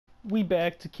We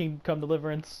back to Kingdom Come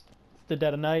Deliverance. It's the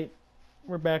dead of night.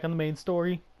 We're back on the main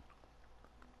story.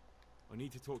 I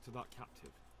need to talk to that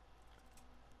captive.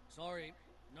 Sorry,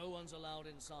 no one's allowed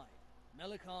inside.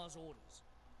 Melikar's orders.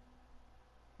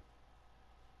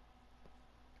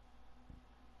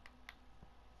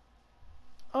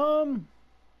 But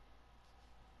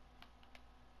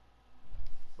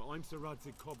I'm Sir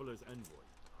Radzig Cobbler's envoy,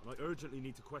 and I urgently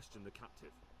need to question the captive.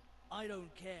 I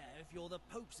don't care if you're the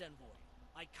Pope's envoy.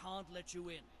 I can't let you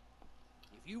in.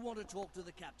 If you want to talk to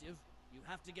the captive, you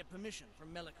have to get permission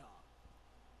from Melikar.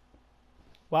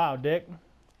 Wow, Dick.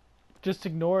 Just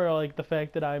ignore, like, the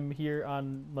fact that I'm here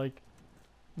on, like,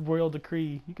 royal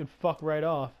decree. You can fuck right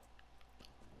off.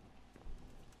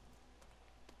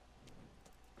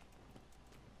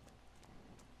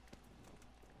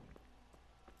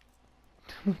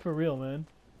 For real, man.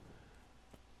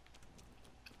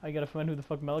 I gotta find who the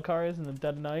fuck Melikar is in the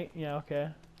dead of night? Yeah, okay.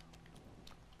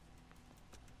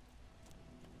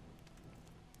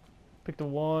 Picked a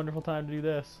wonderful time to do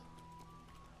this.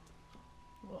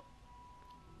 Well,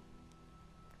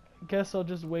 I guess I'll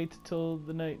just wait till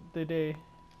the night, the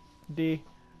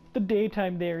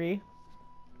daytime dairy.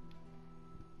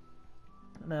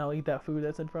 And then I'll eat that food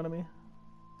that's in front of me.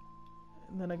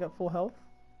 And then I got full health.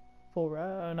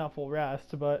 Not full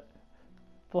rest, but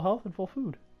full health and full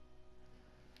food.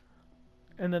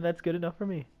 And then that's good enough for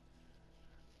me.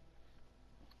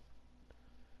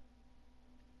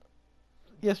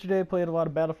 Yesterday I played a lot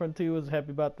of Battlefront 2, was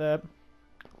happy about that.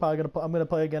 I'm gonna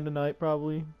play again tonight,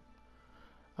 probably.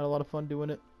 Had a lot of fun doing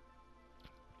it.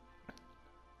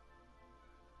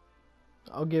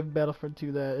 I'll give Battlefront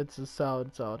 2 that. It's a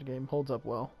solid game. Holds up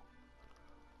well.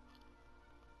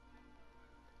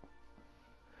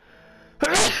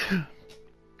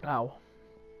 Ow.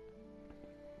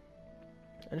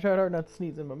 I tried hard not to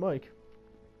sneeze in my mic.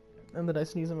 And then I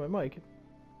sneeze in my mic.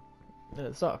 And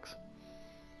it sucks.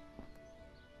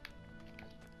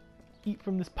 Eat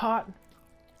from this pot.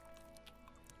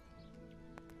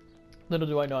 Little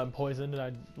do I know I'm poisoned and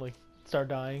I'd, like, start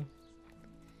dying.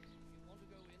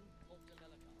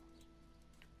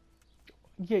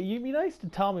 Yeah, you'd be nice to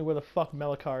tell me where the fuck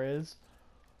Melikar is.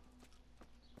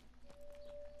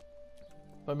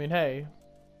 I mean, hey.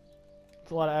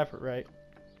 It's a lot of effort, right?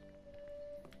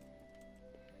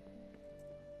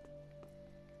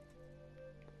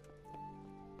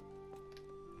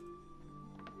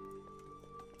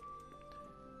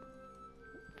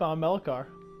 Found Melikar.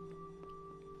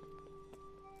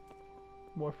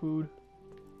 More food.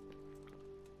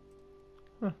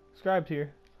 Huh, Scribe's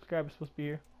here. Scribe's supposed to be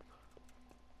here.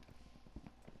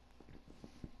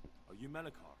 Are you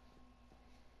Melikar?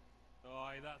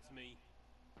 Aye, that's me.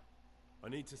 I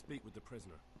need to speak with the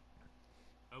prisoner.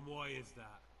 And why is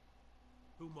that?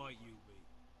 Who might you be?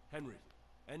 Henry,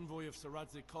 envoy of Sir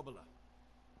Radzig Cobbler.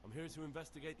 I'm here to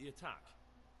investigate the attack.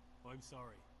 I'm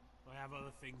sorry. I have other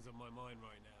things on my mind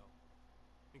right now.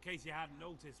 In case you hadn't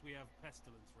noticed, we have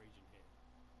pestilence raging here.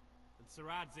 And Sir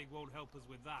Radzig won't help us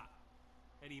with that.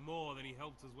 Any more than he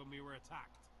helped us when we were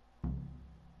attacked.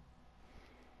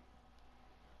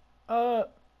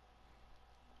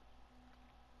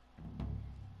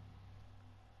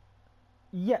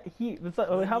 Yeah, that's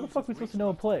like, how the fuck are we supposed to know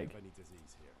a plague? Any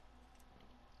disease here.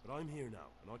 But I'm here now,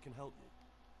 and I can help you.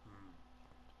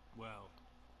 Well,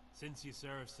 since you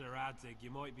serve Sir Radzig,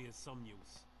 you might be of some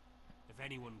use. If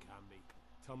anyone can be.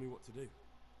 Tell me what to do.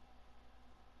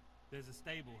 There's a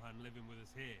stable hand living with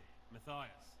us here,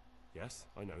 Matthias. Yes,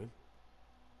 I know him.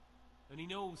 And he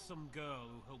knows some girl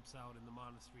who helps out in the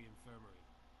monastery infirmary.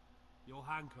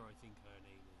 Johanka, I think her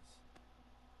name is.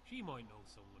 She might know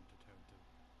someone to turn to,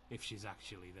 if she's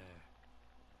actually there.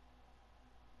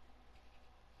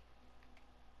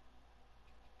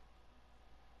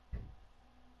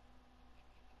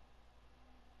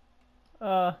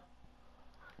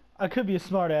 I could be a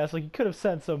smartass. Like, you could have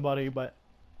sent somebody, but...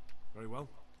 Very well.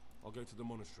 I'll go to the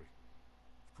monastery.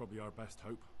 It's probably our best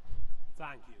hope.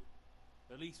 Thank you.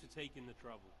 At least for taking the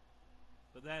trouble.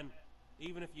 But then,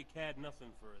 even if you cared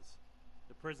nothing for us,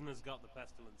 the prisoner's got the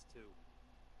pestilence too.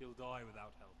 He'll die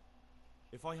without help.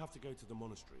 If I have to go to the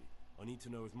monastery, I need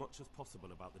to know as much as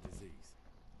possible about the disease.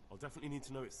 I'll definitely need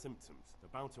to know its symptoms.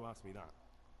 They're bound to ask me that.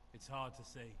 It's hard to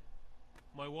say.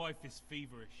 My wife is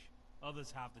feverish.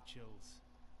 Others have the chills.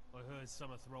 I heard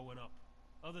some are throwing up.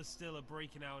 Others still are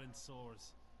breaking out in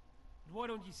sores. But why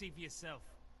don't you see for yourself?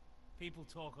 People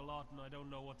talk a lot and I don't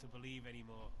know what to believe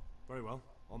anymore. Very well.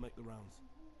 I'll make the rounds.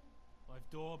 I've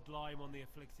daubed lime on the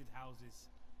afflicted houses.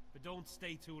 But don't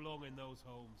stay too long in those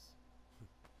homes.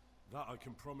 That I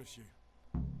can promise you.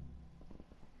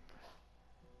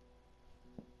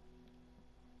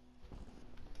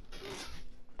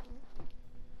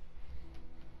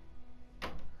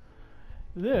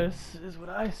 This is what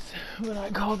I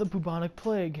call the bubonic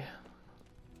plague.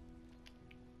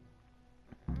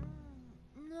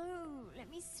 No,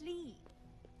 let me sleep.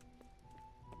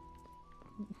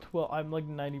 Well, I'm like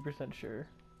 90% sure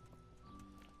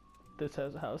this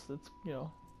has a house that's, you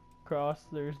know, crossed.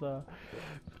 There's the,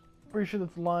 pretty sure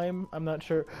that's lime. I'm not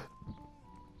sure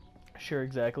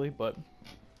exactly, but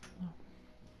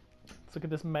let's look at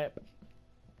this map.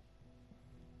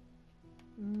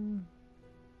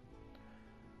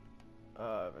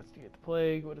 Investigate the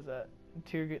plague. What is that?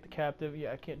 Interrogate the captive.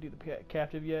 Yeah, I can't do the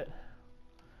captive yet.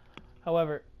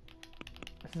 However,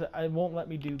 since I won't let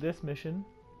me do this mission,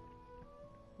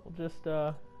 we'll just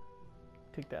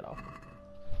take that off.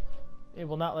 It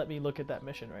will not let me look at that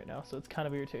mission right now, so it's kind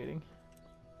of irritating.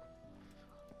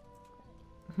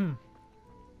 Time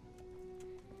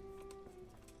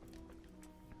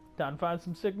to find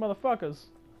some sick motherfuckers.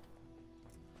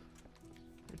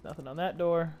 There's nothing on that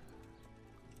door.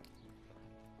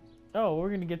 Oh, we're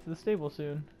gonna get to the stable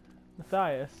soon.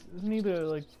 Matthias. Isn't he the,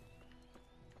 like...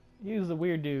 He's a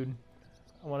weird dude,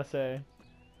 I want to say.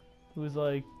 Who's,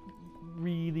 like,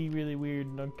 really, really weird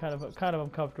and kind of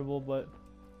uncomfortable, but...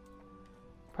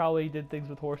 Probably did things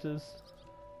with horses.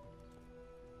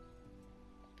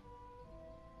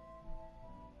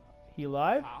 He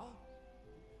alive? Hal?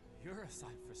 You're a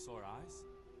sight for sore eyes.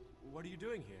 What are you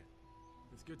doing here?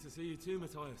 It's good to see you too,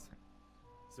 Matthias.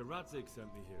 Sir Radzig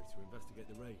sent me here to investigate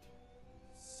the raid.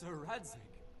 Sir Radzig?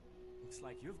 Looks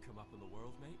like you've come up in the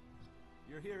world, mate.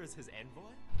 You're here as his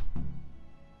envoy?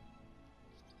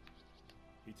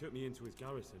 He took me into his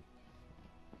garrison.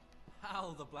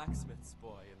 Hal, the blacksmith's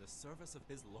boy, in the service of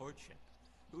his lordship.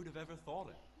 Who'd have ever thought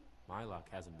it? My luck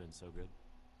hasn't been so good.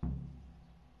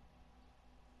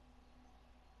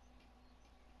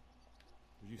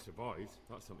 You survived.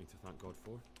 That's something to thank God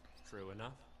for. True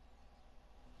enough.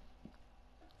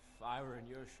 If I were in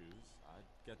your shoes, I'd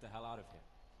get the hell out of here.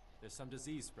 There's some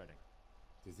disease spreading.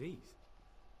 Disease?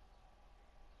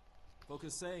 Folk are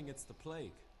saying it's the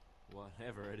plague.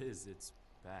 Whatever it is, it's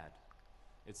bad.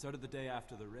 It started the day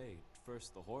after the raid.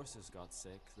 First the horses got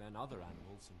sick, then other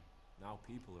animals, and now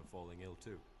people are falling ill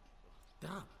too.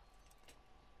 Damn.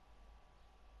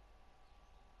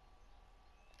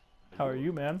 How are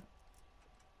you, man?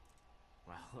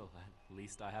 Well, at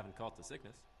least I haven't caught the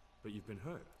sickness. But you've been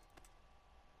hurt.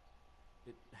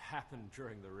 It happened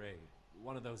during the raid.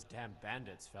 One of those damn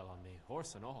bandits fell on me,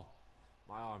 horse and all.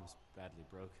 My arm's badly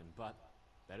broken, but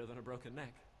better than a broken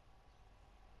neck.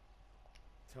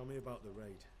 Tell me about the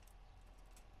raid.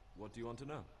 What do you want to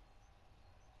know?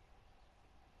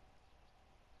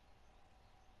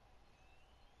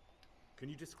 Can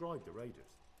you describe the raiders?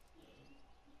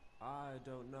 I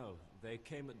don't know. They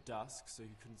came at dusk, so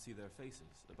you couldn't see their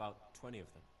faces. About 20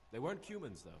 of them. They weren't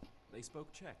humans, though. They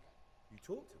spoke Czech. You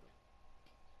talked to them?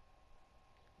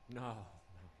 No.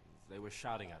 They were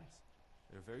shouting at us.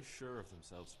 They were very sure of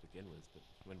themselves to begin with, but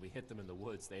when we hit them in the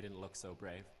woods, they didn't look so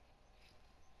brave.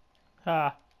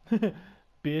 Ha!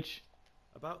 Bitch.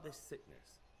 About this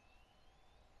sickness.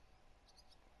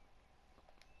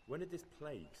 When did this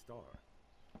plague start?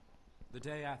 The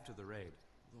day after the raid.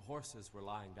 The horses were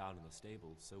lying down in the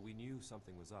stable, so we knew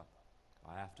something was up.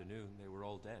 By afternoon, they were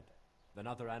all dead. Then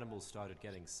other animals started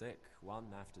getting sick,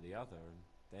 one after the other, and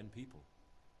then people.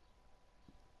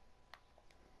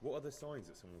 What are the signs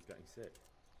that someone's getting sick?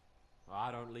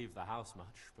 I don't leave the house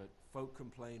much, but folk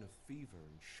complain of fever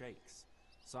and shakes.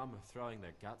 Some are throwing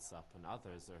their guts up, and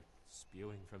others are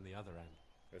spewing from the other end.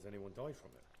 Has anyone died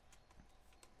from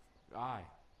it? Aye,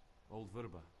 old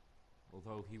Verba.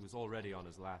 Although he was already on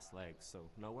his last legs, so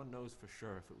no one knows for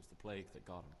sure if it was the plague that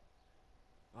got him.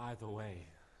 Either way,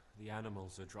 the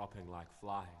animals are dropping like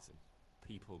flies, and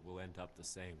people will end up the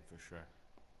same for sure.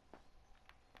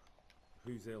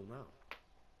 Who's ill now?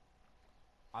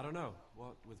 I don't know.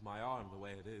 What with my arm the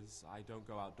way it is, I don't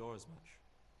go outdoors much.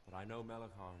 But I know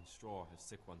Melachar and Straw have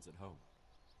sick ones at home.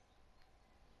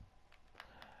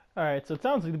 Alright, so it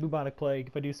sounds like the bubonic plague,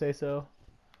 if I do say so.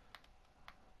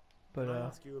 But, Can I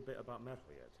ask you a bit about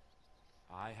Medliet?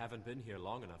 I haven't been here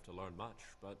long enough to learn much,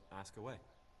 but ask away.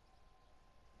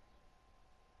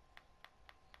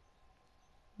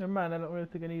 Never mind, I don't really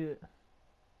think I need it.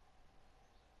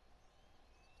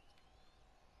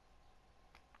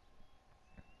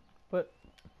 But...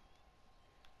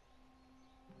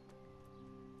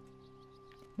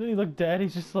 Then he looked dead,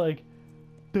 he's just like...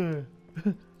 Duh.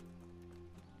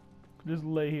 Just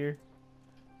lay here.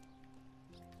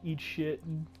 Eat shit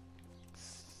and...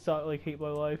 like, hate my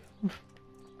life.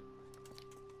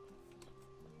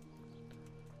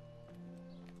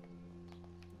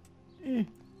 I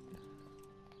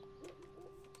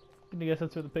guess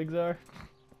that's where the pigs are.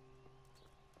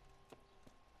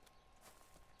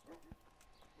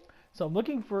 So I'm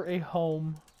looking for a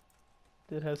home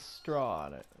that has straw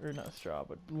on it. Or not straw,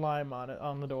 but lime on it,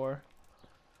 on the door.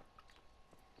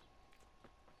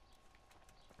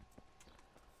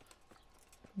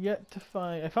 Yet to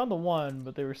find... I found the one,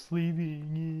 but they were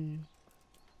sleeping.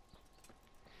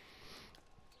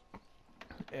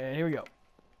 And here we go.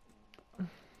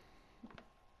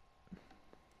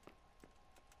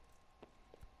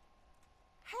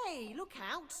 Hey, look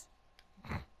out!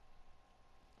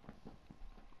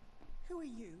 Who are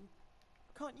you?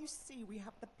 Can't you see we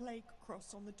have the plague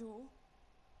cross on the door?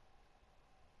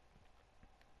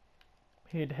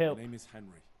 Here to help. My name is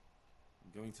Henry.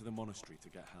 I'm going to the monastery to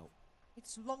get help.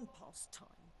 It's long past time.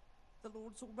 The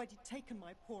Lord's already taken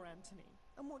my poor Anthony.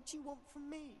 And what do you want from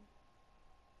me?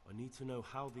 I need to know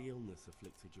how the illness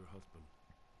afflicted your husband.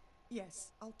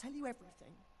 Yes, I'll tell you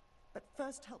everything. But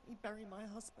first help me bury my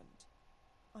husband.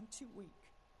 I'm too weak.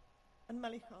 And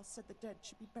Melichar said the dead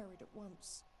should be buried at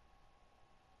once.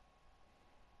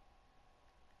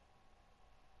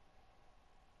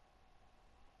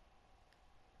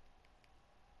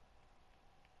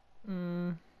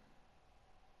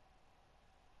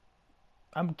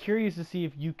 I'm curious to see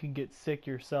if you can get sick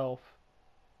yourself.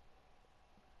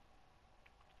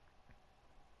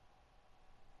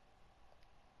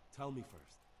 Tell me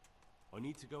first. I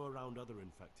need to go around other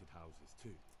infected houses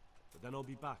too. But then I'll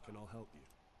be back and I'll help you.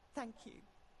 Thank you.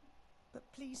 But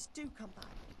please do come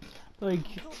back. Like,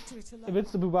 I can't do it alone. if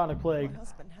it's the bubonic plague, My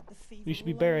husband had the fever you should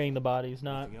be all burying over. the bodies,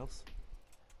 not, Anything else?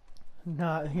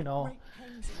 you know. Great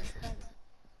pains in his belly.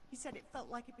 He said it felt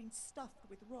like it'd been stuffed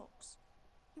with rocks.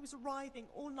 He was writhing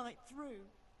all night through.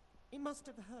 It must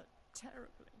have hurt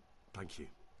terribly. Thank you.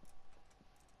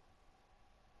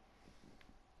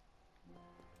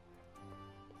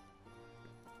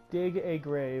 Dig a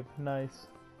grave. Nice.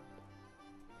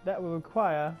 That will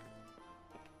require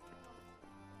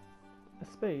a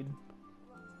spade.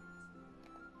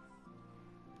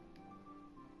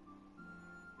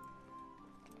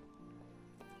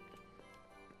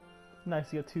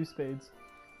 Nice, you got 2 spades.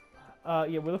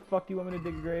 Yeah, where the fuck do you want me to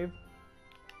dig a grave?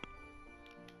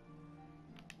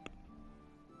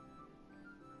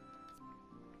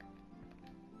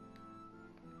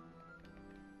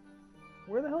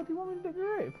 Where the hell do you want me to dig a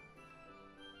grave?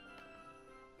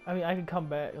 I mean, I can come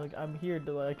back. Like, I'm here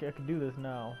to, like, I can do this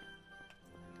now.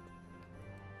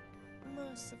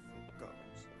 Merciful God.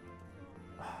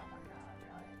 Oh my god,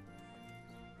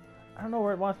 really? I don't know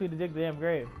where it wants me to dig the damn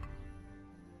grave.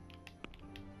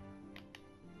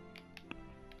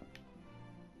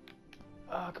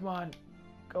 Ah, come on.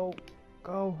 Go.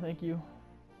 Go. Thank you.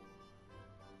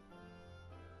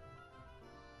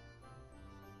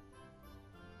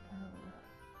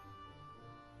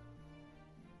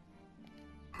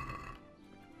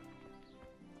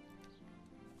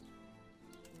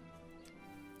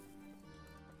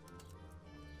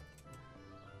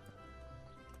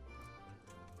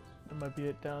 That might be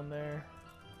it down there.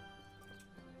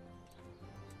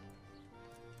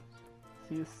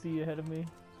 See a sea ahead of me.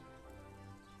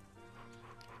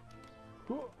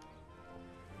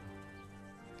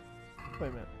 Wait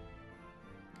a minute.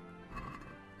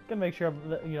 Gotta make sure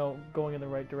I'm, you know, going in the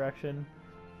right direction.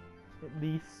 At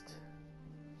least.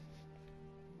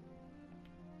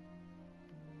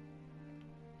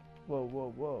 Whoa,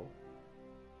 whoa, whoa.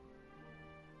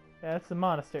 Yeah, that's the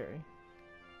monastery.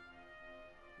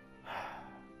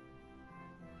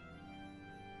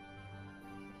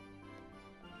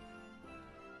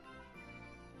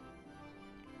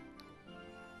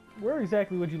 Where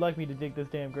exactly would you like me to dig this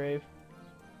damn grave?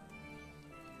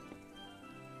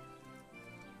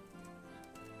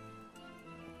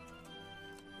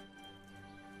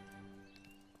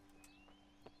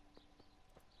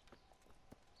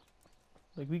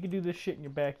 Like, we could do this shit in your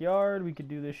backyard, we could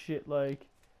do this shit, like,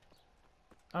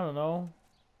 I don't know.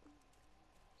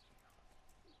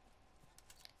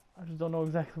 I just don't know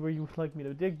exactly where you would like me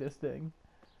to dig this thing.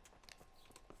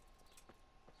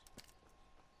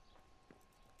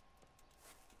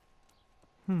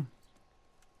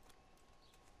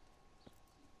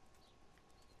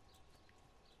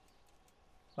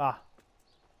 Ah.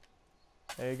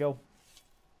 There you go.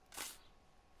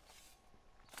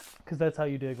 Because that's how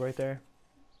you dig right there.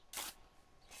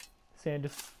 Sand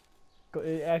just...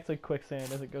 it acts like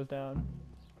quicksand as it goes down.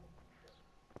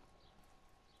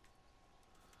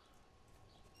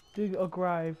 Dig a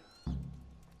grave. You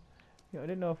know, I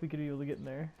didn't know if we could be able to get in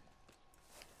there.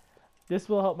 This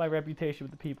will help my reputation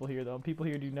with the people here, though. People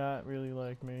here do not really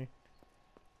like me.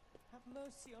 Have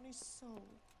mercy on his soul.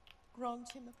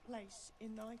 Grant him a place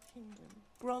in thy kingdom.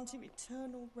 Grant him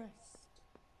eternal rest.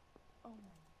 Amen.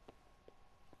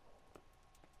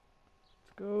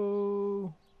 Let's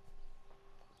go.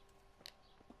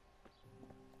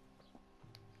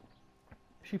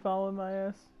 She following my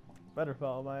ass? Better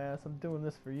follow my ass. I'm doing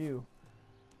this for you.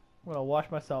 I'm gonna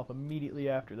wash myself immediately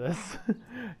after this.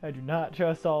 I do not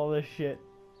trust all this shit.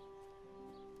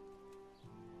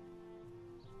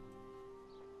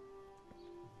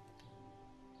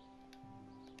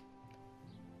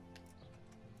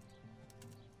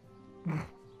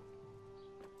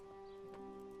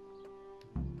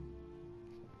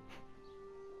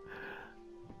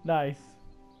 Nice.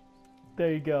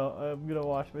 There you go. I'm gonna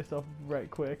wash myself right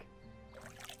quick.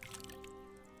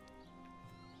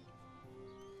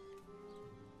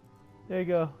 There you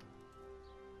go.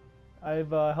 I've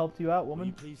helped you out, Will woman.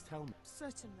 you please tell me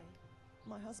Certainly.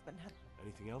 My husband had...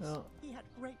 anything else? No. He had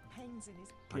great pains in his...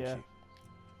 Thank Yeah. you.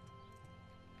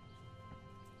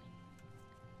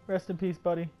 Rest in peace,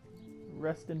 buddy.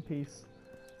 Rest in peace.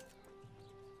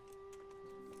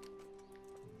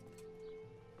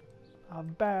 I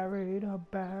buried the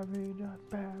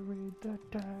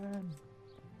dead.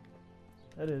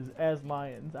 That is As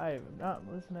Lions. I have not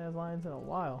listened to As Lions in a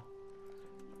while.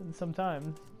 And some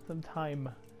time since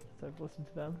I've listened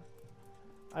to them.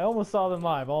 I almost saw them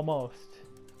live, almost.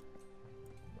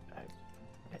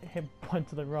 I went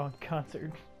to the wrong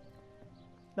concert.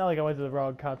 Not like I went to the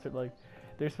wrong concert, like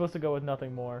they're supposed to go with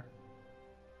Nothing More.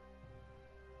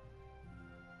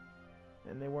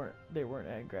 And they weren't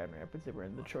at Grand Rapids, they were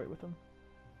in Detroit with them.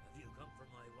 Have you come for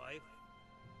my wife?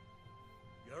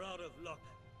 You're out of luck.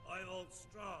 I hold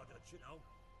Straw, don't you know?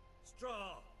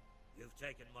 Straw! You've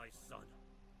taken my son.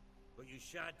 But you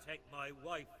shan't take my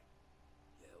wife.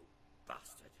 You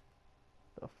bastard.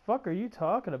 The fuck are you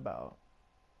talking about?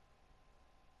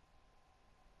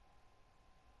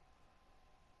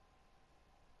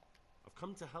 I've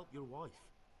come to help your wife.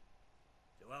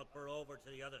 To help her over to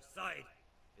the other side.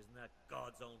 Isn't that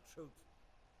God's own truth?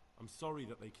 I'm sorry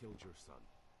that they killed your son.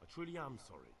 I truly am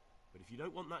sorry. But if you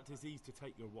don't want that disease to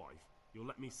take your wife, you'll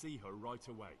let me see her right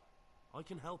away. I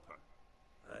can help her.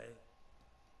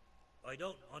 I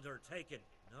don't want her taken,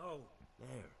 no.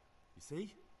 There. You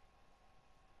see?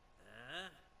 Huh?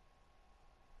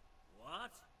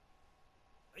 What?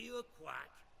 Are you a quack?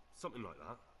 Something like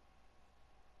that.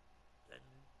 Then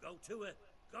go to it.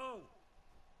 Go!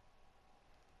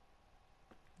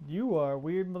 You are a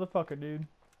weird motherfucker, dude.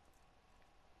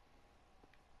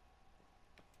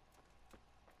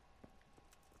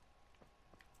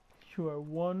 You are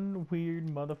one weird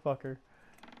motherfucker.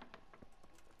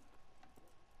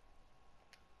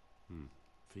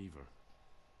 Fever.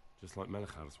 Just like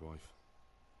Melichar's wife.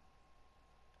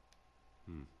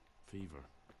 Fever.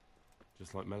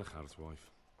 Just like Melichar's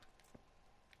wife.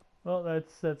 Well,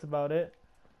 that's about it.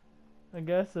 I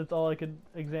guess that's all I could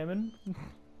examine.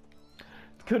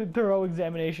 Good thorough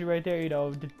examination right there, you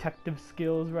know, detective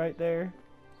skills right there.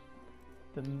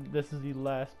 Then this is the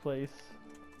last place.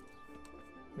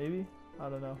 Maybe? I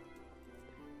don't know.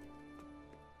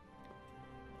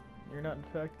 You're not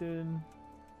infected.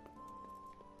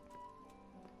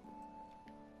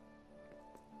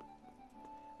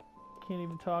 Can't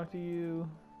even talk to you.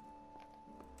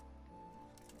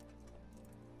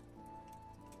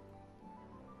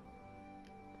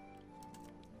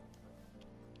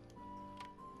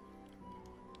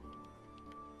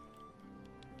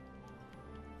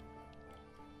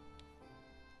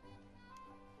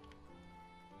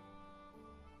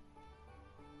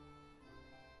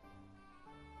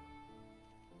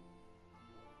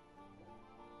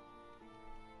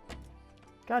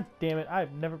 God damn it,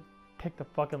 I've never picked the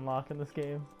fucking lock in this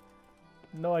game.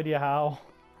 No idea how.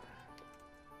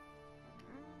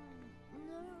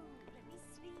 No, let me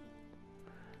sleep.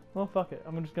 Well, fuck it.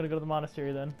 I'm just gonna go to the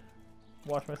monastery then.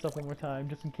 Wash myself one more time,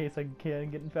 just in case I can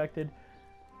get infected.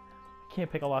 I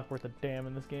can't pick a lock worth a damn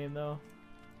in this game, though.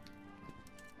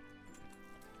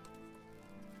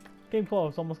 Game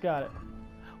close, almost got it.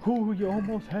 Ooh, you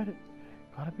almost had it.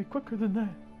 Gotta be quicker than that.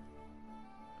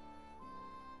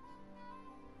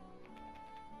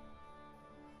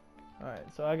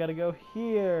 Alright, so I gotta go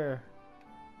here.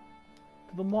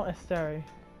 To the monastery.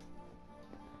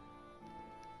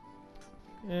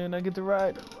 And I get to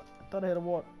ride. I thought I had a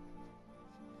what?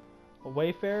 A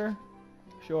wayfarer?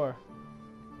 Sure.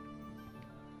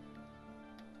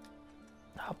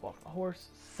 Hop off the horse.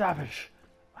 Savage.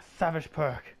 A savage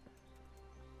perk.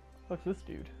 What's this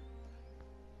dude?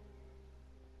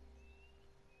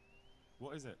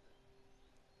 What is it?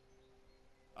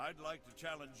 I'd like to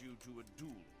challenge you to a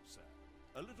duel, sir.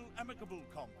 A little amicable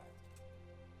combat.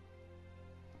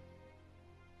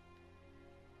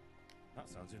 That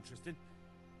sounds interesting.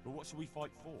 But what should we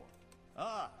fight for?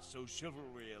 Ah, so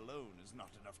chivalry alone is not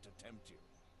enough to tempt you.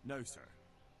 No, sir.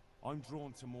 I'm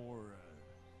drawn to more,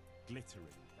 glittering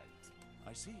things.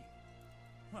 I see.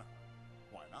 Huh.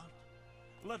 Why not?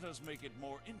 Let us make it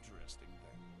more interesting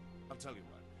then. I'll tell you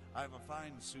what, I have a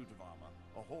fine suit of armor,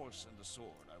 a horse and a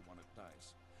sword I won at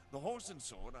dice. The horse and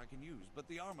sword I can use, but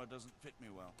the armor doesn't fit me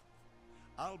well.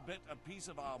 I'll bet a piece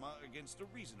of armor against a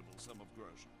reasonable sum of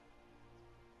groschen.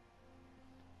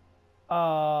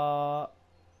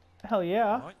 Hell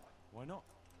yeah. Right? Why not?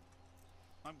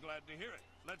 I'm glad to hear it.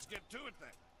 Let's get to it then.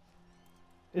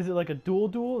 Is it like a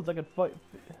duel? It's like a fight.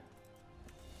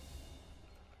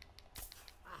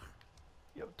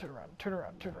 Yo, turn around, turn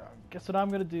around, turn around. Guess what I'm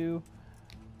gonna do?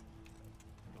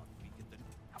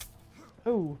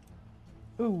 Ooh.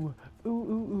 Ooh. Ooh,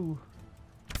 ooh,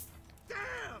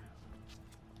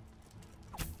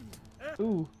 ooh.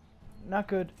 Ooh. Not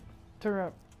good. Turn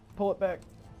around. Pull it back.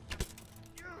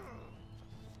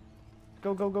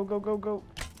 Go, go, go, go, go, go.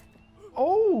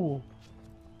 Oh!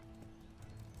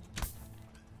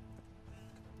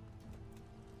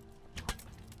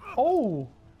 Oh!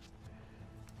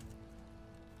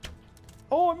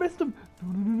 Oh, I missed him!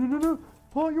 No, no, no, no, no, no!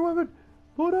 Pull out your weapon!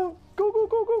 Pull it out! Go, go,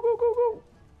 go, go, go, go,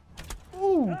 go!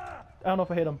 Ooh! I don't know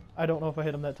if I hit him. I don't know if I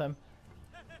hit him that time.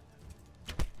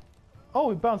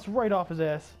 Oh, he bounced right off his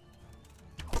ass.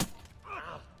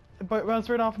 It bounced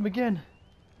right off him again.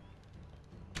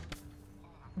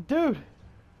 Dude!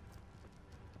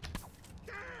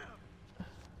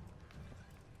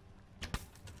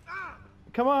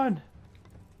 Come on!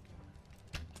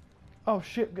 Oh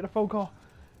shit, get a phone call.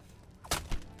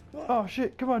 Oh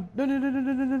shit, come on. No, no, no, no,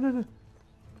 no, no, no, no.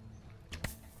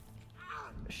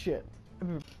 Shit.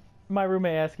 My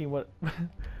roommate asking what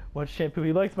what shampoo.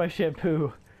 He likes my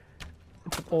shampoo.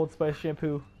 It's an Old Spice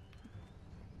shampoo.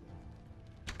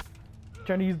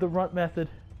 Trying to use the runt method.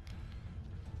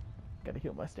 Gotta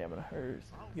heal my stamina, or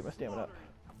get my stamina up.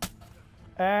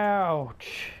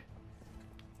 Ouch!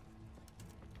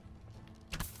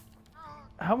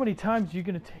 How many times are you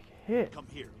gonna take a hit? Come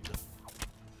here.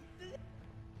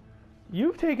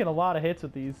 You've taken a lot of hits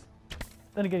with these.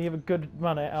 Then again, you have a good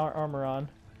amount of armor on.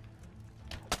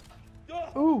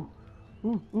 Ooh!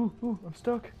 Ooh, ooh, ooh, I'm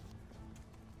stuck.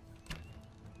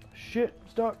 Shit, I'm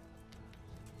stuck.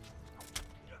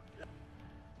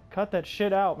 Cut that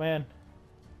shit out, man.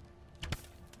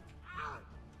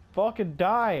 Fucking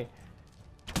die!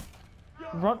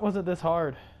 Runt wasn't this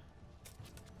hard.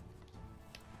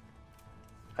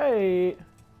 Hey!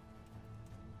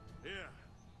 Here,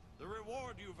 the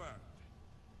reward you've earned.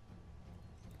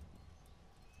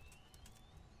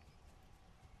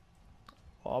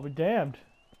 Well, I'll be damned.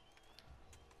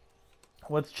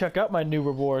 Let's check out my new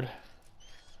reward.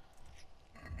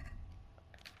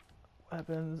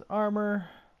 Weapons, armor.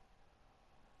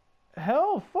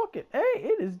 Hell, fuck it. Hey,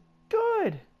 it is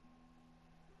good.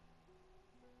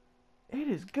 It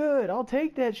is good. I'll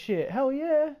take that shit. Hell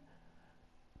yeah.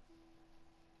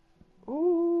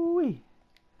 Ooh-wee.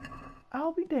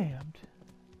 I'll be damned.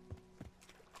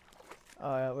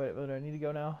 Oh, yeah, wait, where do I need to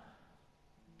go now?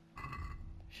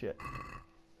 Shit.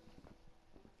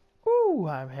 Ooh,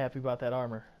 I'm happy about that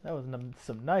armor. That was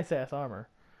some nice-ass armor.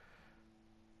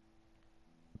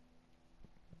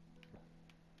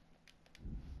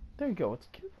 There you go. Let's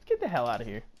get the hell out of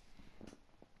here.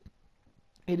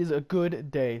 It is a good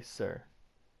day, sir.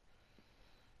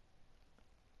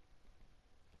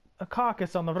 A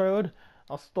carcass on the road.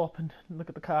 I'll stop and look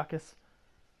at the carcass.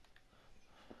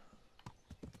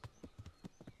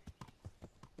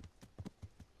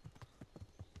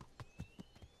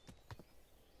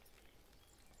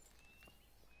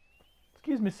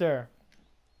 Excuse me, sir.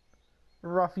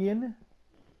 Ruffian.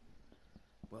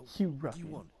 Well, You what do ruffian.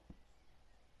 you want?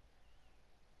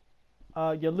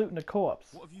 You're looting a corpse.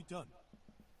 What have you done?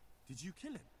 Did you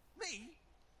kill him? Me?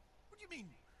 What do you mean,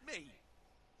 me?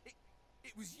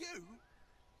 It was you?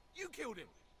 You killed him!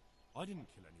 I didn't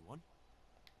kill anyone.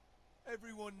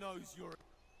 Everyone knows you're...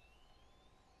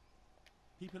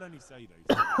 People only say those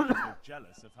things because they're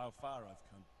jealous of how far I've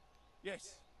come.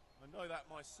 Yes, I know that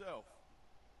myself.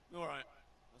 Alright,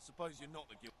 I suppose you're not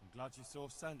the guilty... I'm glad you saw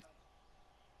scent.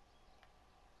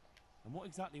 And what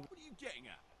exactly... What are you getting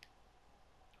at?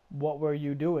 What were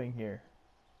you doing here?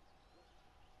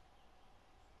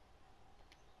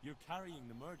 You're carrying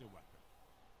the murder weapon.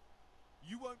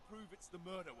 You won't prove it's the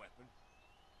murder weapon,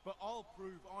 but I'll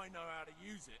prove I know how to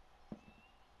use it.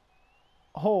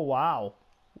 Oh, wow.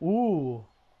 Ooh.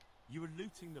 You were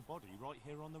looting the body right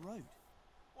here on the road.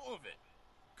 What of it?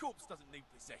 Corpse doesn't need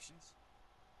possessions.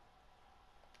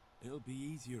 It'll be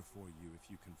easier for you if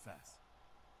you confess.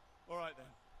 Alright then.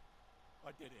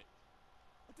 I did it.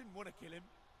 I didn't want to kill him.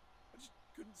 I just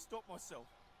couldn't stop myself.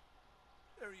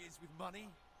 There he is with money.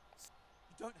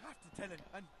 You don't have to tell him,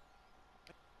 and...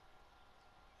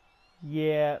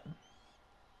 Yeah.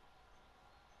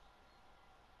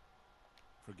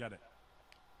 Forget it.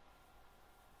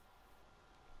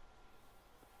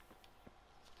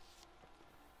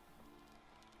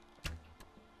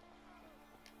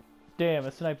 Damn, I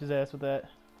sniped his ass with that.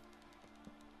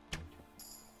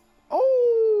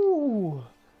 Oh!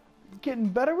 Getting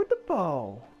better with the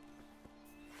bow.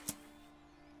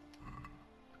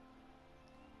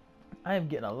 I am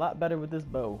getting a lot better with this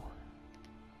bow.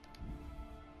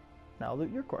 Now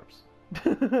loot your corpse.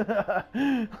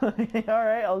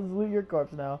 Alright, I'll just loot your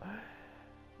corpse now.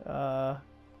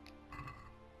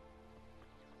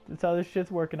 That's how this shit's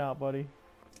working out, buddy.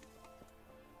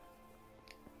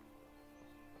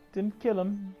 Didn't kill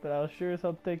him, but I'll sure as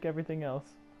hell take everything else.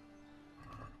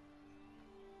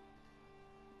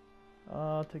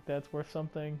 I'll take that's worth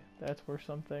something. That's worth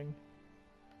something.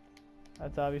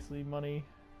 That's obviously money.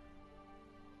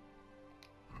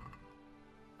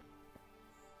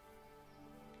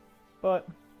 But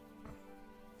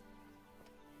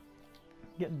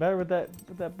getting better with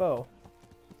that bow.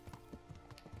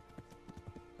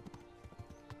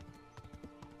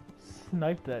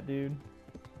 Sniped that dude.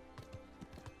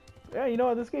 Yeah, you know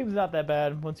what? This game's not that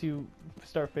bad once you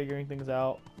start figuring things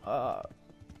out.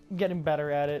 Getting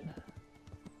better at it.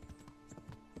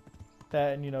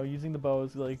 That and, you know, using the bow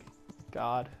is like,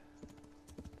 God.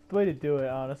 It's the way to do it,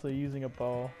 honestly, using a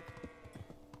bow.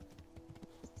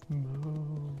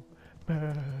 Moo.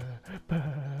 Bah, bah.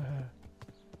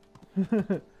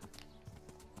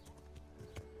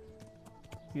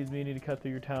 Excuse me, you need to cut through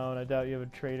your town. I doubt you have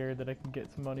a trader that I can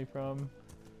get some money from.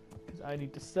 Because I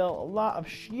need to sell a lot of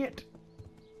shit.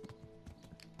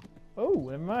 Oh,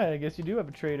 never mind. I guess you do have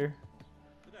a trader.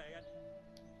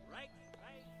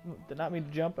 Did not mean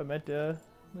to jump. I meant to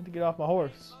get off my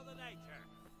horse.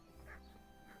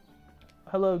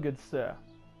 Hello, good sir.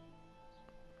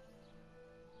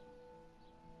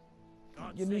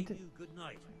 God You save need to. you, good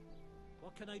night.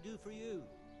 What can I do for you?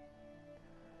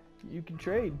 You can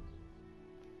trade.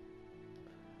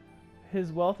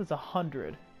 His wealth is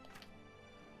 100.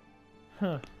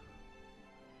 Huh.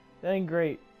 That ain't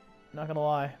great. Not gonna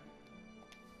lie.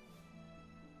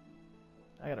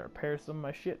 I gotta repair some of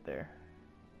my shit there.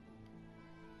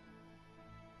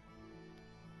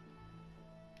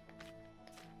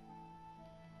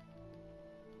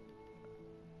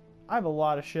 I have a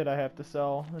lot of shit I have to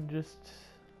sell and just...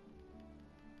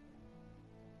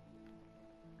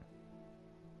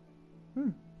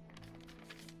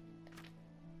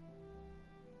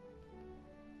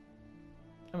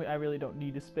 I mean, I really don't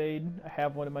need a spade. I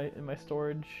have one in my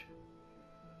storage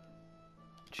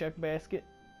check basket,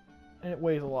 and it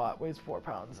weighs a lot. It weighs 4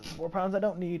 pounds. It's 4 pounds I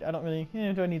don't need. I don't really.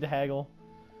 Do I need to haggle?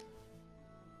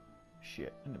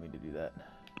 Shit, I didn't mean to do that.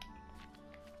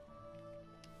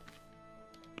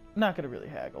 Not gonna really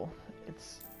haggle.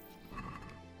 It's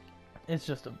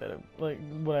just a bit of like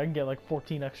what I can get, like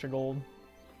 14 extra gold.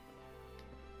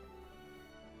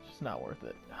 It's just not worth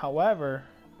it. However.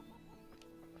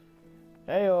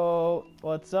 Heyo,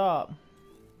 what's up?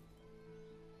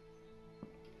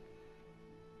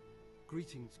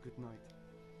 Greetings, good night.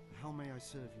 How may I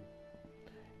serve you?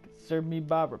 Serve me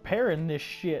by repairing this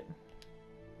shit.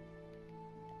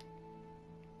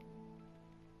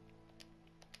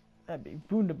 That'd be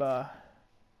wunderbar.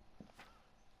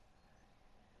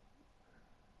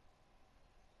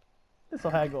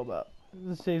 This'll haggle about.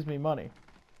 This saves me money.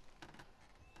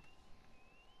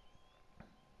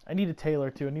 I need a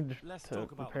tailor too. I need to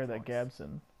repair that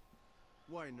Gabson.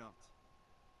 Why not?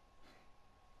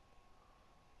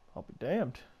 I'll be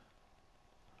damned.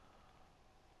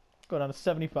 Go down to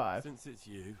 75. Since it's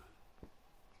you.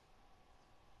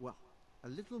 Well, a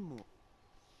little more.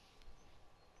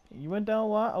 You went down a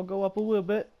lot. I'll go up a little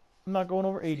bit. I'm not going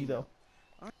over 80 though.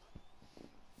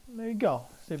 There you go.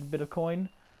 Save a bit of coin.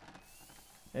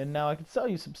 And now I can sell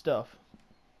you some stuff.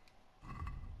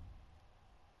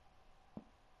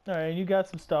 Alright, and you got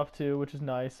some stuff too, which is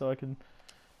nice, so I can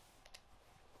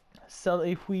sell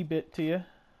a wee bit to you.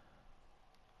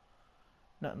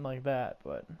 Nothing like that,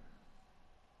 but...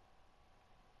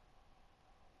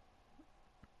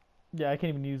 Yeah, I can't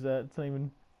even use that. It's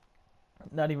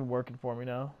not even working for me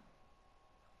now.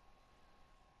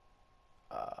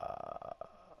 I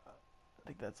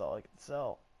think that's all I can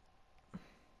sell.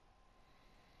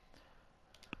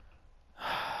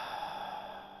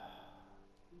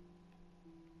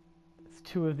 It's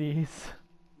 2 of these.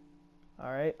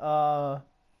 Alright, I'll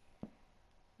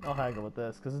haggle with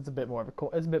this because it's a bit more of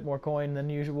it's a bit more coin than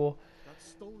usual. That's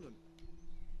stolen.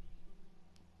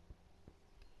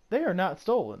 They are not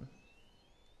stolen.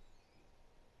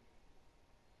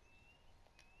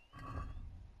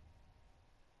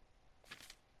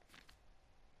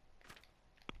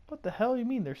 What the hell you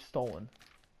mean they're stolen?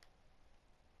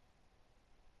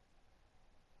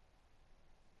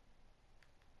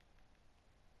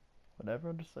 Whatever,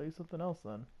 I'll just sell you something else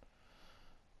then.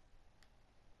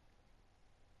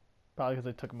 Probably because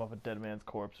I took him off a dead man's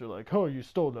corpse. They're like, oh, you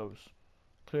stole those.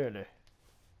 Clearly.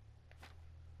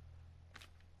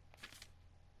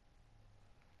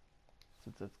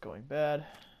 Since it's going bad.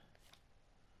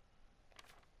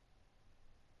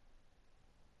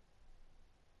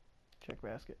 Check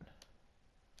basket.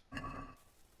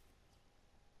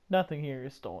 Nothing here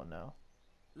is stolen now.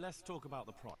 Let's talk about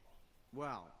the price.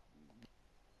 Well,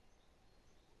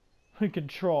 We can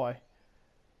try.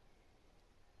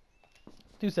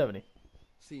 270.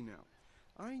 see now.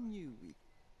 I knew we...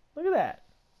 Look at that.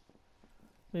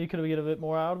 Maybe could we get a bit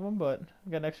more out of them, but I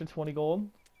got an extra 20 gold,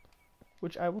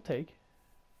 which I will take.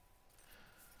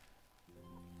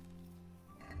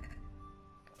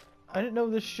 I didn't know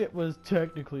this shit was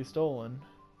technically stolen.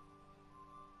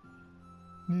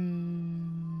 I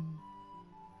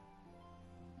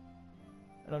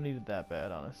don't need it that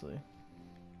bad, honestly.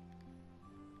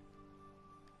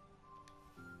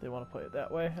 They want to play it that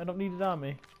way. I don't need it on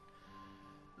me.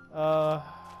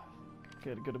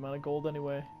 Get a good amount of gold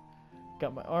anyway.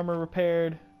 Got my armor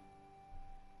repaired.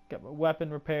 Got my weapon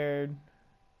repaired.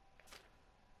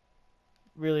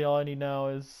 Really all I need now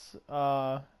is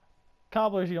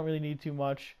cobblers. You don't really need too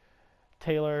much.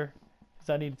 Tailor, because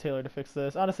I need a tailor to fix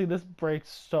this. Honestly, this breaks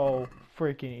so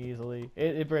freaking easily.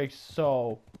 It breaks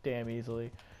so damn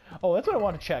easily. Oh, that's what I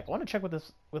want to check. I want to check what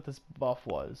this buff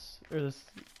was, or this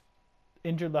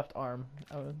injured left arm.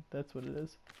 Oh, that's what it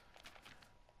is.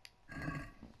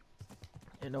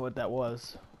 Didn't know what that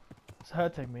was. It's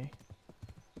hurting me.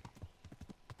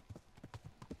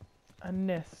 A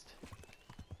nest.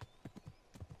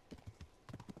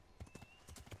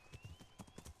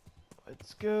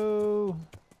 Let's go.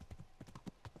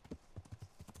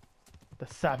 The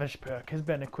Savage perk has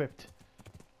been equipped.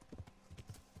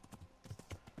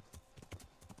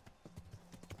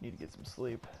 Need to get some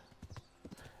sleep.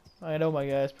 I know my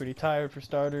guy's pretty tired for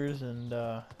starters, and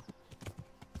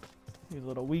he's a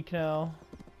little weak now.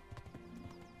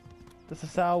 This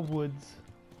is Sal Woods.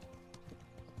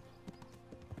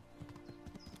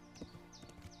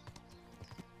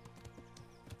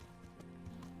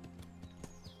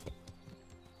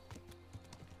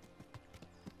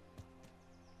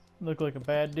 Look like a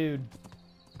bad dude.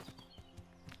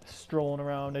 Strolling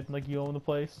around acting like you own the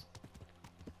place.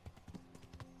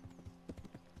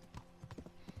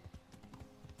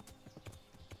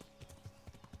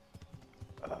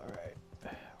 Alright.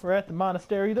 We're at the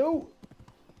monastery though.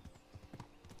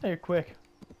 Hey, you're quick.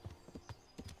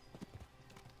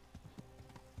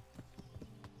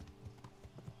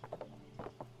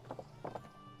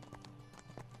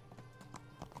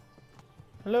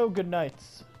 Hello, good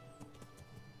nights.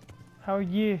 How are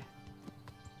you?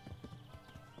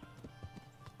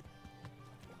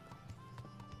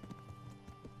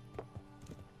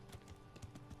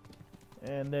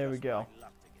 And there we go.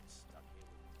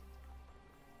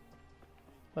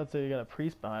 Let's say you got a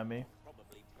priest behind me.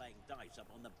 Probably playing dice up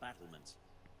on the battlements.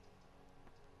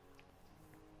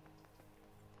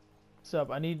 What's up?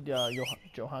 I need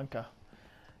Johanka.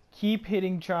 Keep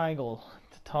hitting triangle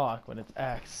to talk when it's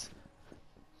X.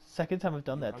 Second time I've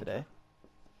done that today.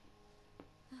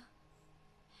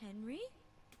 Henry?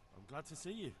 I'm glad to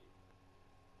see you.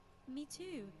 Me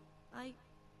too. I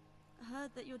heard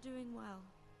that you're doing well.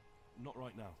 Not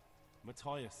right now.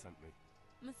 Matthias sent me.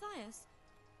 Matthias?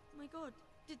 My god,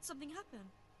 did something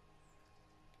happen?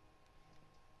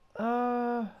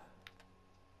 I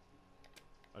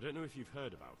don't know if you've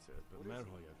heard about it, but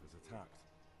Merhoyed was attacked.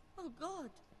 Oh god.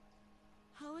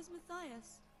 How is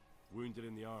Matthias? Wounded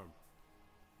in the arm.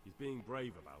 He's being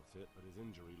brave about it, but his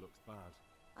injury looks bad.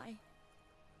 I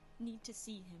need to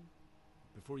see him.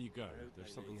 Before you go,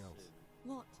 there's something else.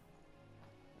 What?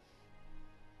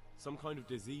 Some kind of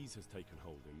disease has taken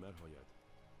hold in Merhoyed.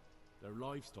 Their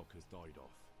livestock has died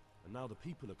off, and now the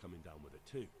people are coming down with it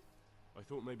too. I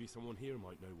thought maybe someone here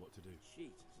might know what to do.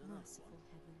 Merciful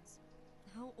heavens.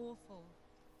 How awful.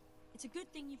 It's a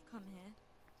good thing you've come here.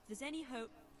 If there's any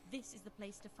hope, this is the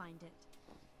place to find it.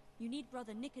 You need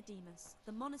Brother Nicodemus,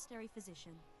 the monastery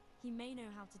physician. He may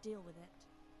know how to deal with it.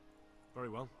 Very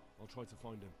well, I'll try to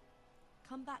find him.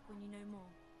 Come back when you know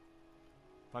more.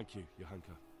 Thank you,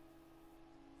 Johanka.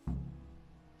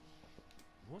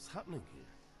 What's happening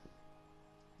here?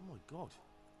 Oh my god.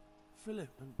 Philip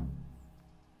and...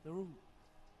 they're all...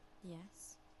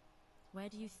 Yes? Where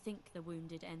do you think the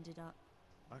wounded ended up?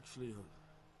 Actually,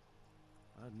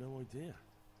 I had no idea.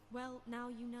 Well, now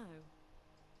you know.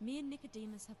 Me and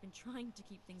Nicodemus have been trying to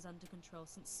keep things under control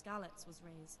since Skalitz was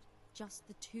raised. Just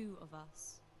the two of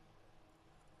us.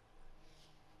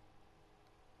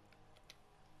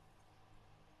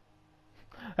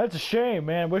 That's a shame,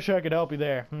 man. Wish I could help you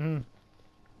there.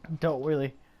 Don't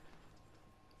really.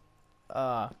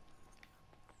 So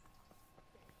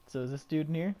is this dude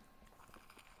in here?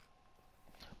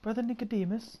 Brother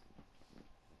Nicodemus?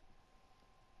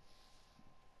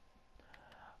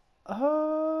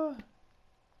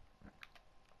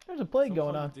 There's a plague going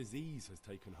on. Some kind of disease has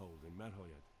taken hold in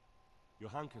Merhoyed. Your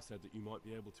Hanka said that you might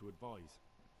be able to advise.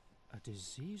 A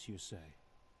disease, you say?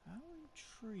 How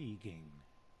intriguing.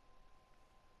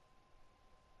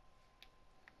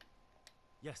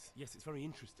 Yes, it's very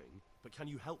interesting, but can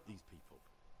you help these people?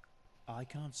 I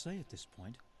can't say at this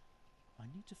point. I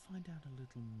need to find out a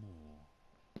little more.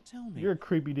 Tell me, you're a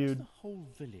creepy dude. Does the whole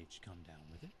village come down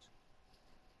with it?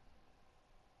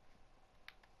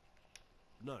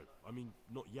 No, I mean,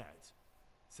 not yet.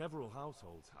 Several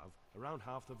households have, around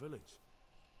half the village.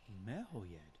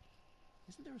 Merhoyed?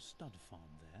 Isn't there a stud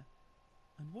farm there?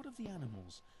 And what of the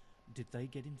animals? Did they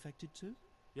get infected too?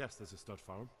 Yes, there's a stud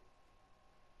farm.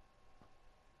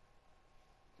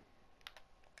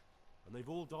 And they've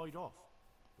all died off.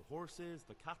 The horses,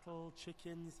 the cattle,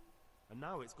 chickens, and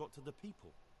now it's got to the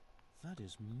people. That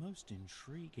is most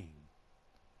intriguing.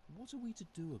 What are we to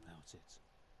do about it?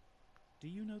 Do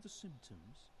you know the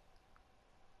symptoms?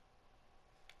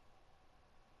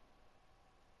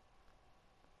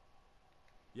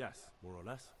 Yes, more or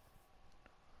less.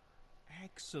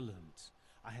 Excellent.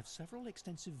 I have several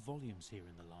extensive volumes here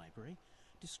in the library.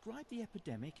 Describe the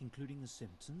epidemic, including the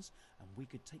symptoms, and we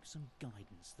could take some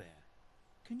guidance there.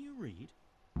 Can you read?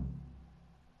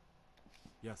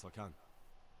 Yes, I can.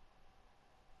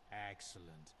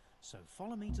 Excellent. So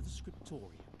follow me to the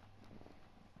scriptorium.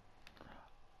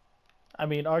 I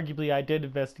mean, arguably I did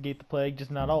investigate the plague,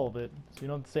 just not all of it. So you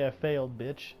don't say I failed,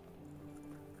 bitch.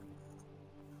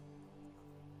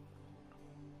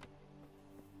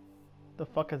 The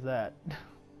fuck is that?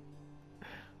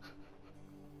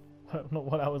 I don't know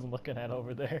what I was looking at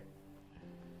over there.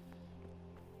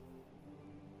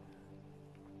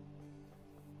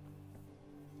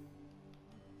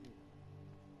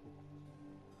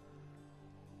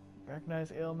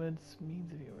 Recognize ailments,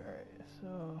 means of you. Alright,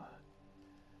 so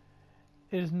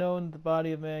it is known that the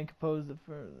body of man composed of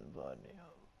fur and blood.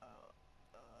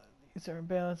 These are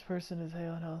imbalanced. Person is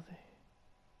hale and healthy.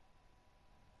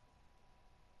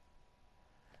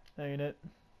 No unit.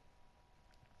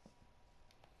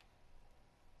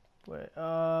 Wait,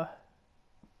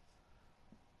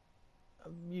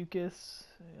 mucus.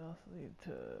 They also lead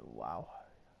to wow.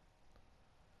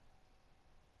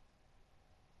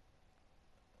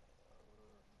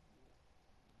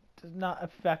 Does not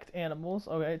affect animals.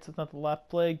 Okay, so it's not the left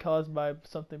plague caused by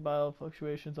something bio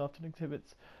fluctuations. Often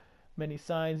exhibits many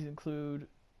signs, include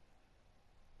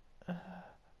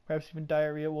perhaps even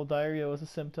diarrhea. Well, diarrhea was a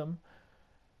symptom.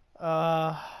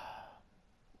 Next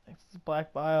is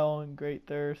black bile and great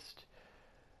thirst.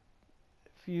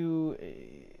 Few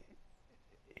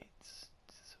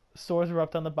sores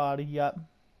erupt on the body. Yep.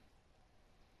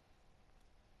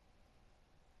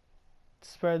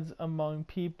 Spreads among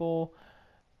people.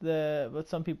 But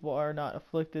some people are not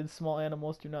afflicted. Small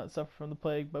animals do not suffer from the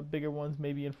plague, but bigger ones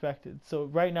may be infected. So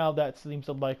right now that seems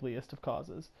the likeliest of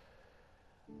causes.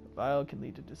 Bile can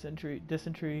lead to dysentery,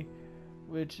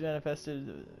 which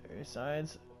manifested various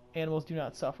signs. Animals do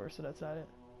not suffer, so that's not it.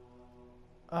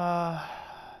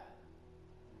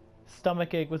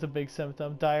 Stomach ache was a big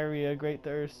symptom. Diarrhea, great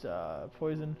thirst,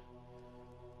 poison.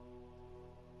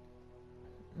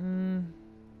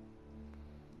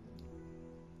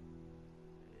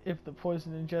 If the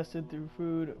poison ingested through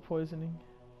food, poisoning.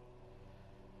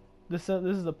 This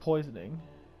is the poisoning.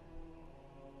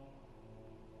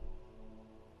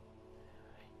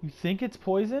 You think it's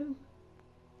poison?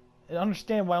 I don't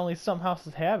understand why only some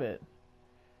houses have it.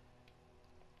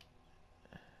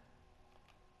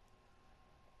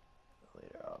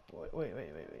 Later off. Wait.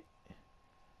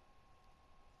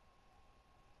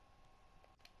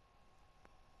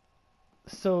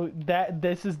 So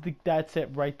that's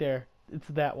it right there. It's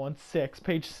that one.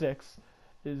 Page 6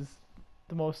 is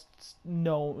the most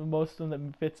known, most of them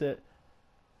that fits it.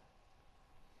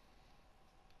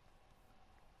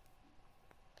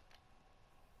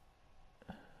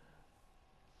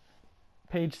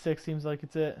 Page 6 seems like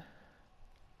it's it.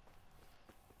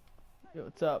 Yo,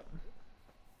 what's up?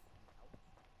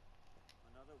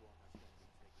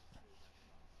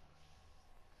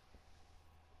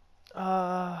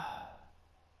 I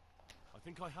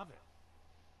think I have it.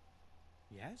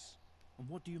 Yes? And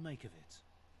what do you make of it?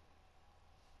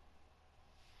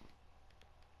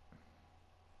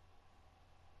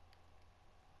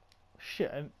 Shit,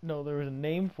 I know there was a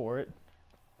name for it.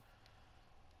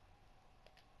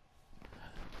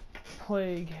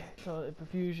 plague,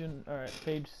 perfusion. All right,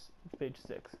 page 6.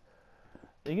 I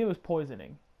think it was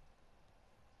poisoning.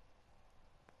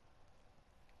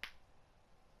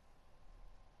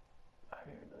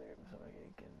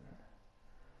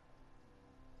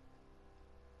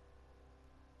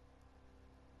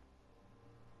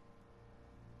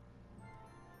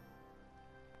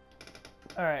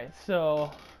 Alright,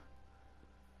 so...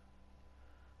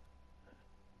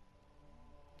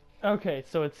 Okay,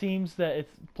 so it seems that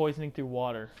it's poisoning through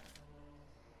water.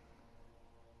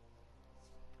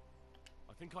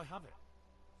 I think I have it.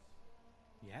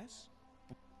 Yes?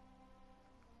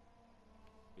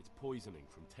 It's poisoning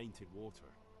from tainted water.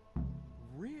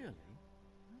 Really?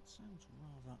 That sounds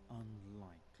rather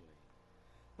unlikely.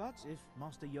 But if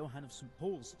Master Johann of St.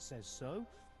 Paul's says so,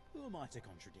 who am I to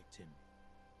contradict him?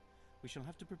 We shall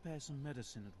have to prepare some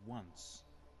medicine at once.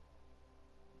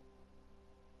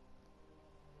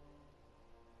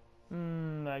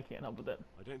 I can't help with it.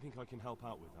 I don't think I can help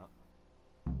out with that.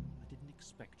 I didn't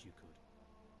expect you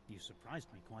could. You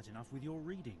surprised me quite enough with your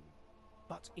reading.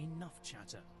 But enough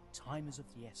chatter. Time is of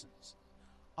the essence.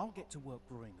 I'll get to work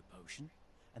brewing the potion,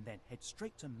 and then head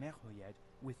straight to Merhoyed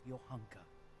with your hunker.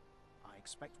 I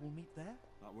expect we'll meet there?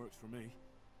 That works for me.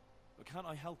 But can't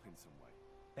I help in some way?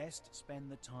 Best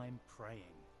spend the time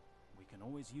praying. We can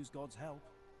always use God's help.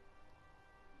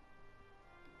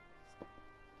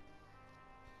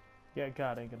 Yeah,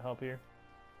 God ain't gonna help here.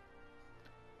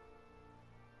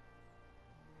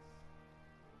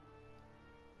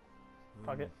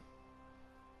 Fuck it.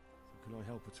 So can I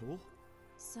help at all?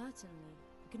 Certainly.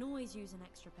 We can always use an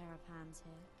extra pair of hands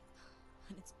here.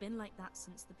 And it's been like that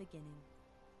since the beginning.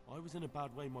 I was in a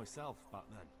bad way myself back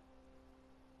then.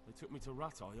 They took me to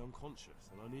Ratai unconscious,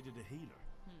 and I needed a healer.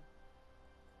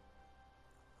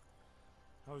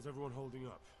 How is everyone holding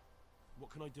up? What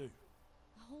can I do?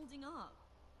 Holding up?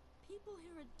 People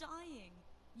here are dying,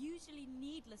 usually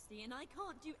needlessly, and I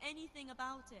can't do anything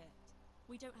about it.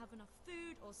 We don't have enough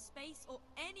food or space or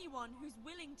anyone who's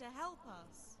willing to help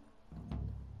us.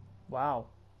 Wow.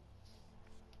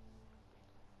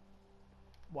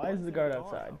 Why is the guard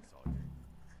outside?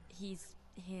 He's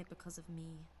here because of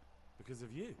me. Because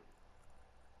of you?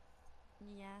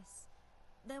 Yes.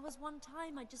 There was one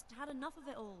time I just had enough of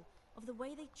it all, of the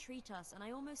way they treat us, and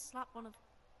I almost slapped one of...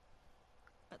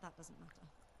 But that doesn't matter.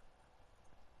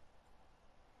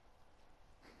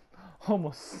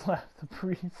 Almost slapped the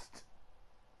priest.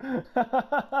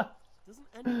 Doesn't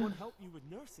anyone help you with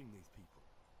nursing these people?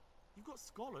 You've got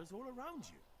scholars all around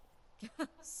you.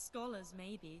 Scholars,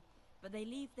 maybe, but they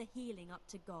leave the healing up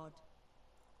to God.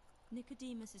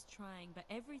 Nicodemus is trying, but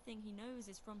everything he knows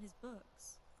is from his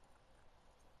books.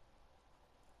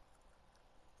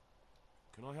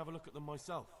 Can I have a look at them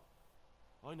myself?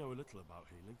 I know a little about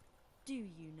healing. Do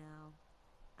you now?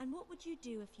 And what would you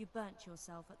do if you burnt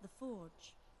yourself at the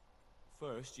forge?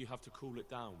 First, you have to cool it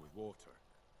down with water.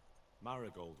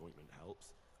 Marigold ointment helps,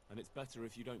 and it's better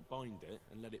if you don't bind it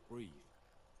and let it breathe.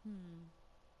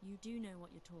 You do know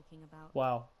what you're talking about.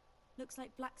 Wow. Looks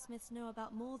like blacksmiths know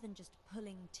about more than just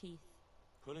pulling teeth.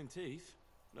 Pulling teeth?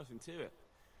 Nothing to it.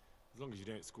 As long as you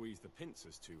don't squeeze the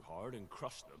pincers too hard and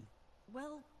crush them.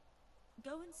 Well,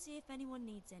 go and see if anyone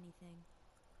needs anything.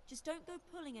 Just don't go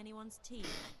pulling anyone's teeth.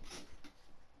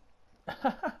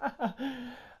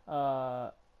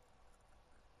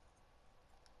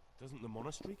 Doesn't the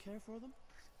monastery care for them?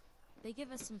 They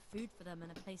give us some food for them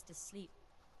and a place to sleep.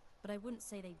 But I wouldn't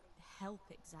say they help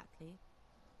exactly.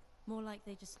 More like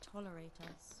they just tolerate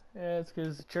us. Yeah, it's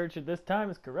because the church at this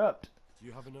time is corrupt. Do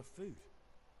you have enough food?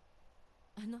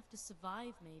 Enough to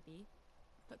survive, maybe.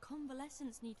 But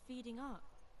convalescents need feeding up.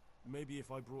 Maybe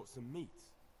if I brought some meat,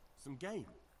 some game,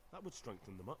 that would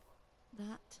strengthen them up.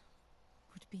 That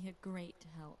would be a great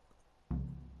help.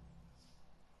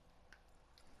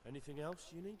 Anything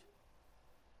else you need?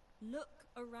 Look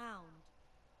around.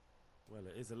 Well,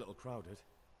 it is a little crowded.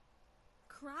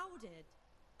 Crowded?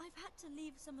 I've had to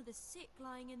leave some of the sick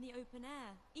lying in the open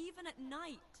air, even at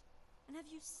night. And have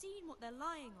you seen what they're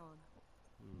lying on?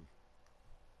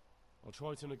 I'll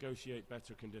try to negotiate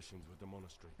better conditions with the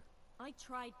monastery. I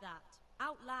tried that,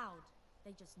 out loud.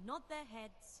 They just nod their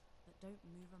heads, but don't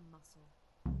move a muscle.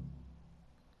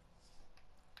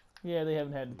 Yeah, they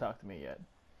haven't had to talk to me yet.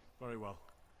 Very well.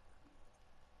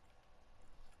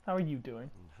 How are you doing?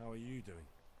 And how are you doing?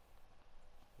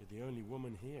 You're the only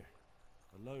woman here,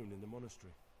 alone in the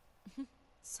monastery.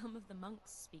 Some of the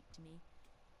monks speak to me,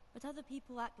 but other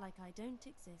people act like I don't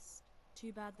exist.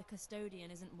 Too bad the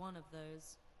custodian isn't one of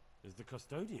those. Is the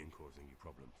custodian causing you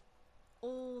problems?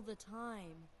 All the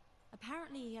time.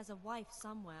 Apparently he has a wife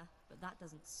somewhere, but that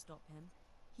doesn't stop him.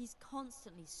 He's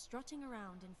constantly strutting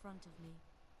around in front of me.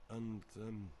 And,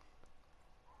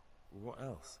 what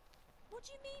else? What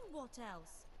do you mean, what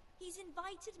else? He's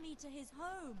invited me to his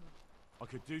home. I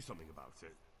could do something about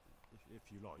it,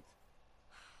 if you liked.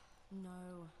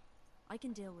 No, I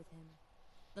can deal with him.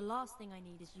 The last thing I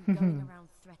need is you going around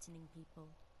threatening people.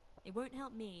 It won't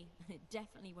help me, and it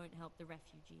definitely won't help the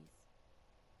refugees.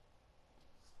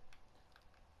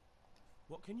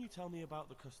 What can you tell me about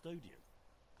the custodian?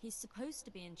 He's supposed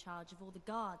to be in charge of all the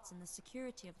guards and the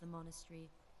security of the monastery.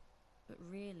 But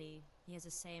really, he has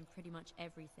a say in pretty much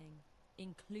everything,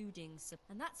 including...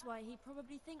 And that's why he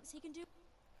probably thinks he can do...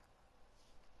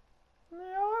 Yeah,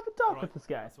 I'll have a talk Right, with this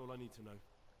guy. That's all I need to know.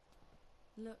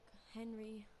 Look,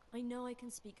 Henry, I know I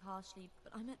can speak harshly,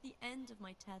 but I'm at the end of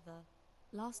my tether.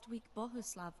 Last week,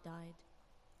 Bohuslav died.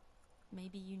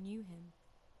 Maybe you knew him.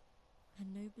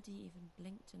 And nobody even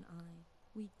blinked an eye.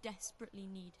 We desperately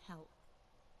need help.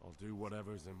 I'll do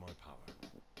whatever's in my power.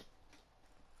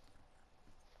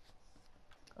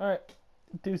 Alright,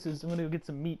 deuces, I'm gonna go get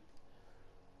some meat.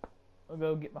 I'll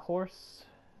go get my horse.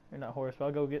 Or not horse, but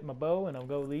I'll go get my bow, and I'll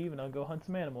go leave, and I'll go hunt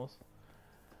some animals.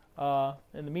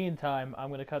 In the meantime,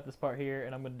 I'm gonna cut this part here,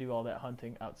 and I'm gonna do all that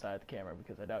hunting outside the camera,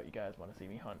 because I doubt you guys want to see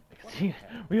me hunt.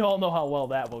 We all know how well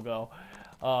that will go.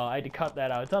 I had to cut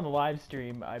that out. It's on the live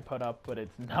stream I put up, but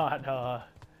it's not,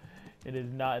 it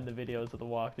is not in the videos of the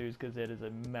walkthroughs, because it is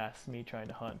a mess, me trying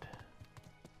to hunt.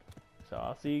 So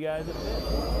I'll see you guys in a bit.